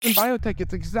In biotech,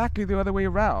 it's exactly the other way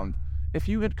around. If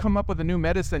you had come up with a new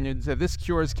medicine and said, this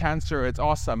cures cancer, it's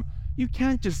awesome, you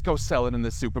can't just go sell it in the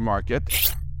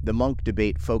supermarket. The Munk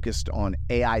debate focused on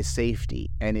AI safety,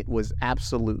 and it was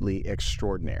absolutely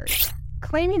extraordinary.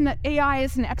 Claiming that AI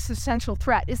is an existential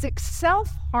threat is itself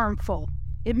harmful.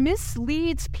 It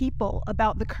misleads people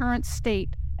about the current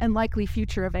state and likely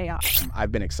future of AI.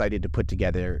 I've been excited to put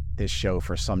together this show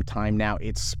for some time now.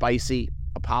 It's spicy.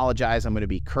 Apologize, I'm going to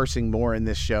be cursing more in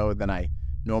this show than I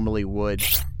normally would.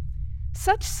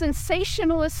 Such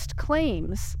sensationalist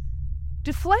claims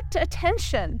deflect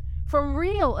attention from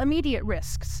real immediate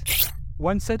risks.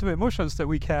 One set of emotions that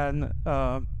we can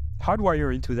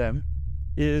hardwire into them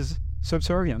is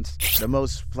subservience. The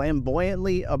most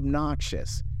flamboyantly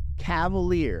obnoxious,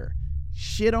 cavalier,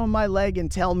 shit on my leg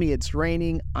and tell me it's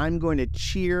raining, I'm going to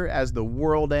cheer as the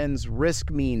world ends,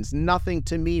 risk means nothing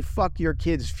to me, fuck your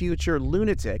kid's future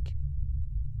lunatic,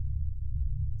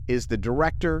 is the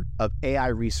director of AI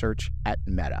research at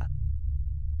Meta.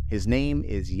 His name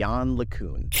is Jan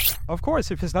LeCun. Of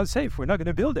course, if it's not safe, we're not going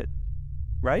to build it,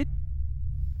 right?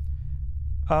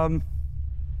 I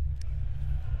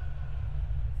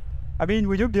mean,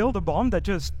 would you build a bomb that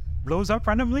just blows up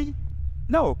randomly?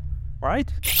 No,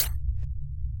 right?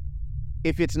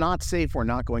 If it's not safe, we're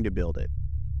not going to build it.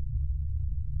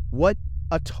 What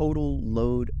a total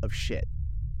load of shit.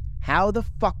 How the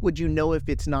fuck would you know if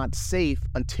it's not safe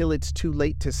until it's too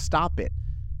late to stop it?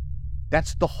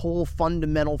 That's the whole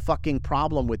fundamental fucking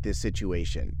problem with this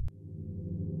situation.